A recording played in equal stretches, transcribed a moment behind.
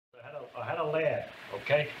I had a lamp,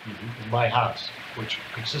 okay, in my house, which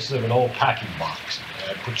consisted of an old packing box.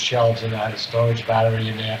 I put shelves in there, I had a storage battery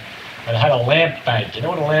in there, and I had a lamp bank. You know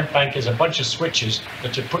what a lamp bank is? A bunch of switches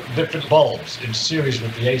that you put different bulbs in series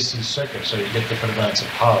with the AC circuit, so you get different amounts of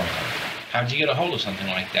power. How'd you get a hold of something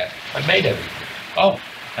like that? I made everything. Oh,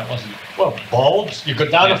 that wasn't... Well, bulbs, you go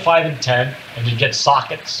down to 5 and 10, and you get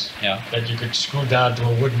sockets that you could screw down to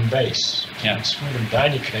a wooden base. You could screw them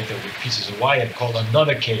down, you connect them with pieces of wire called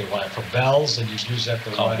annunciator wire for bells, and you use that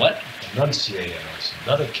to called what? Annunciator,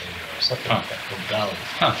 or annunciator, or something like that, from bells.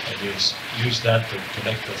 And you use that to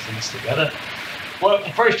connect the things together. Well,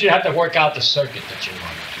 first you have to work out the circuit that you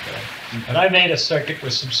want to do. And I made a circuit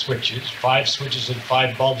with some switches, 5 switches and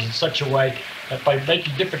 5 bulbs in such a way that by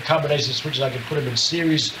making different combinations of switches, I could put them in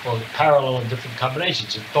series or parallel in different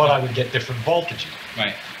combinations and thought I would get different voltages.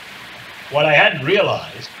 Right. What I hadn't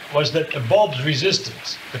realized was that the bulb's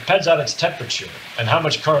resistance depends on its temperature and how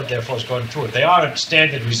much current therefore is going through it. They aren't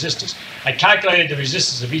standard resistors. I calculated the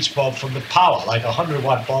resistance of each bulb from the power, like a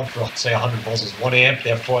 100-watt bulb for, say, 100 volts is 1 amp,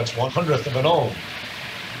 therefore it's 1/100th of an ohm.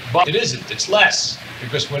 But it isn't, it's less,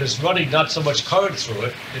 because when it's running not so much current through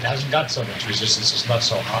it, it hasn't got so much resistance, it's not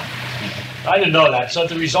so hot. I didn't know that, so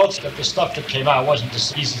the results of the stuff that came out wasn't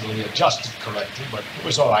just easily adjusted correctly, but it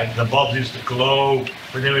was all right. The bulbs used to glow.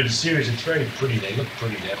 When they were in series, it's very pretty. They look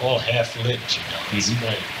pretty. They're all half lit, you know. It's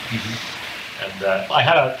great. And I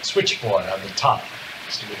had a switchboard on the top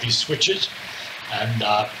with these switches, and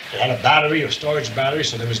it had a battery, a storage battery,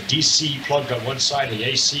 so there was DC plugged on one side, the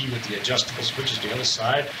AC with the adjustable switches the other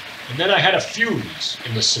side, and then I had a fuse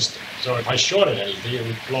in the system, so if I shorted anything, it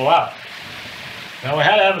would blow out. Now I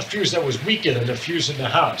had to have a fuse that was weaker than the fuse in the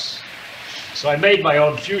house. So I made my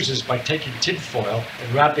own fuses by taking tin foil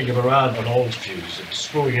and wrapping them around an old fuse and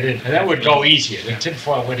screwing it in. And that would go easier. The tin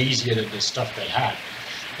foil went easier than the stuff they had.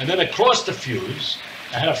 And then across the fuse,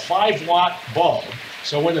 I had a 5-watt bulb.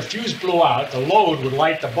 So when the fuse blew out, the load would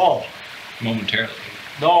light the bulb. Momentarily.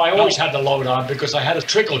 No, I always had the load on because I had a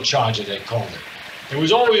trickle charger, they called it. There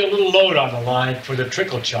was always a little load on the line for the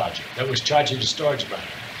trickle charger that was charging the storage battery.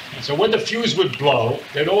 So when the fuse would blow,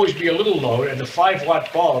 there'd always be a little load and the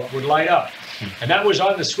 5-watt bulb would light up. And that was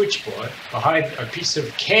on the switchboard behind a piece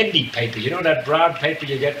of candy paper. You know that brown paper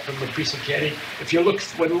you get from a piece of candy? If you look,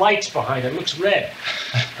 when light's behind it, looks red.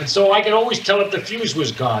 And so I could always tell if the fuse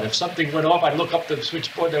was gone. If something went off, I'd look up the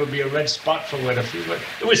switchboard, there would be a red spot for where the fuse went.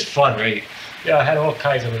 It was fun. Great. Yeah, I had all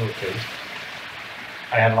kinds of little things.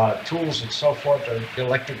 I had a lot of tools and so forth,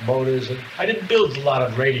 electric motors, and I didn't build a lot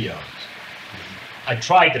of radios. I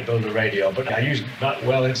tried to build a radio, but I used not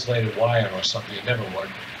well-insulated wire or something. It never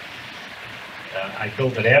worked. I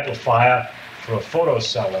built an amplifier for a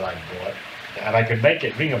photocell that I bought, and I could make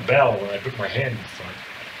it ring a bell when I put my hand in front,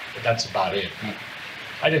 but that's about it.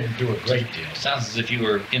 I didn't do a great deal. Sounds as if you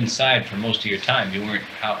were inside for most of your time. You weren't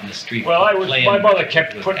out in the street. Well, playing. My mother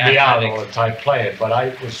kept putting me out athletics. all the time playing, but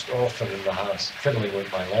I was often in the house fiddling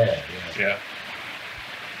with my lad. Yeah.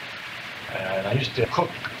 And I used to cook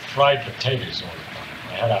fried potatoes all the time.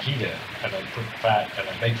 I had a heater, and I put fat, and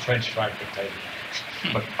I made French fried potatoes.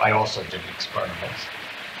 But I also did experiments.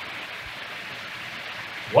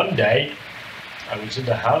 One day, I was in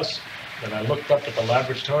the house, and I looked up at the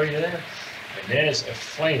laboratory there, and there's a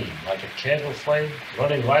flame, like a candle flame,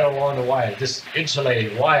 running right along the wire. This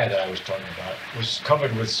insulating wire that I was talking about was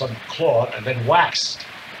covered with some cloth and then waxed.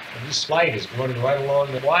 And this light is running right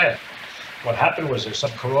along the wire. What happened was there's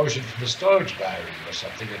some corrosion from the storage battery or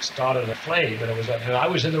something that started a flame, and I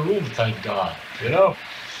was in the room, thank God, you know?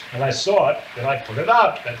 And I saw it, and I put it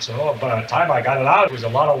out. That's all. By the time I got it out, it was a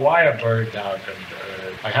lot of wire burned out,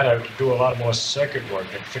 and I had to do a lot more circuit work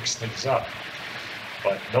and fix things up.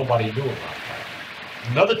 But nobody knew about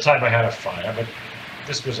that. Another time I had a fire, but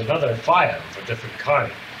this was another fire of a different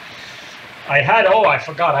kind. I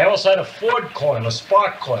forgot, I also had a Ford coil, a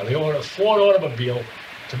spark coil. You know, a Ford automobile,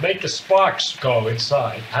 to make the sparks go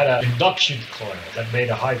inside, had an induction coil that made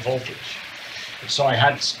a high voltage. And so I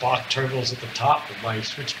had spark terminals at the top of my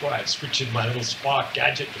switchboard. I'd switch in my little spark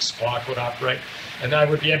gadget, the spark would operate, and I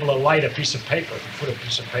would be able to light a piece of paper. If you put a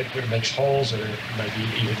piece of paper, it makes holes, and it maybe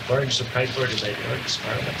even burn some paper to make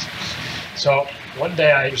experiments. So one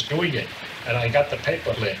day I was doing it, and I got the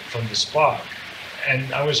paper lit from the spark,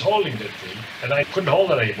 and I was holding the thing, and I couldn't hold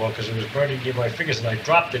it anymore because it was burning in my fingers, and I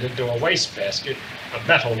dropped it into a wastebasket, a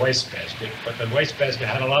metal wastebasket, but the wastebasket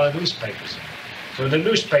had a lot of newspapers in it. So the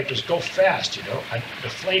newspapers go fast, you know, and the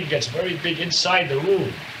flame gets very big inside the room.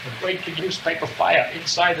 A great big newspaper fire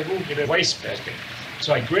inside the room in a wastebasket.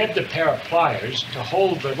 So I grabbed a pair of pliers to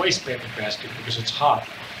hold the wastepaper basket because it's hot.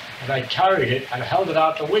 And I carried it and held it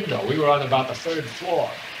out the window. We were on about the 3rd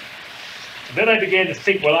floor. Then I began to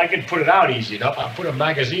think, well, I can put it out easy enough. I'll put a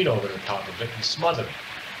magazine over the top of it and smother it.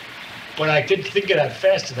 But I didn't think of that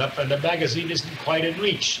fast enough, and the magazine isn't quite in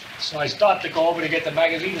reach. So I start to go over to get the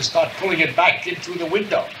magazine and start pulling it back in through the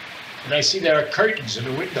window. And I see there are curtains in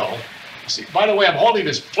the window. See, by the way, I'm holding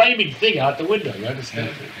this flaming thing out the window. You understand?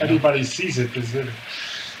 Yeah. Anybody sees it.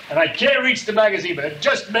 And I can't reach the magazine, but I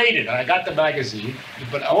just made it. I got the magazine,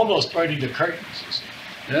 but I'm almost burning the curtains. You see.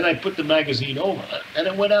 And then I put the magazine over, and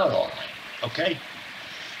it went out all right. Okay?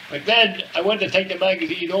 But then I went to take the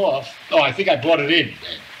magazine off. Oh, I think I brought it in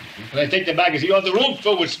then. And I take the magazine, the room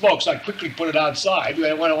filled with smoke, so I quickly put it outside.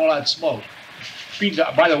 It went all out smoke.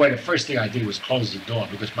 By the way, the first thing I did was close the door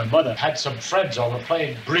because my mother had some friends over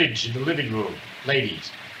playing bridge in the living room,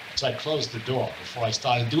 ladies. So I closed the door before I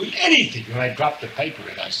started doing anything. When I dropped the paper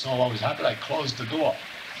in, I saw what was happening, I closed the door.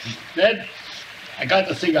 Then I got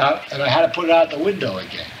the thing out and I had to put it out the window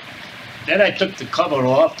again. Then I took the cover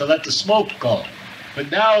off to let the smoke go.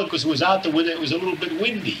 But now, because it was out the window, it was a little bit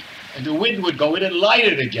windy. And the wind would go in and light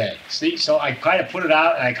it again. See, so I kind of put it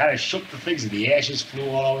out and I kind of shook the things and the ashes flew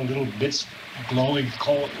all over, little bits glowing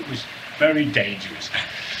coal. It was very dangerous.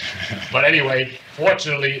 But anyway,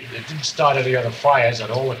 fortunately, it didn't start any other fires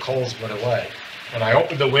and all the coals went away. And I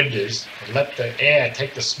opened the windows and let the air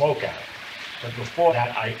take the smoke out. But before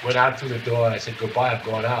that, I went out through the door and I said, goodbye, I'm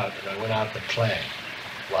going out. And I went out to play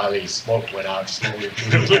while the smoke went out slowly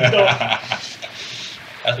through the window.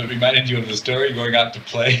 That's what reminded you of the story, going out to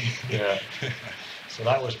play. Yeah. So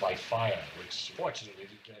that was my fire, which fortunately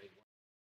didn't get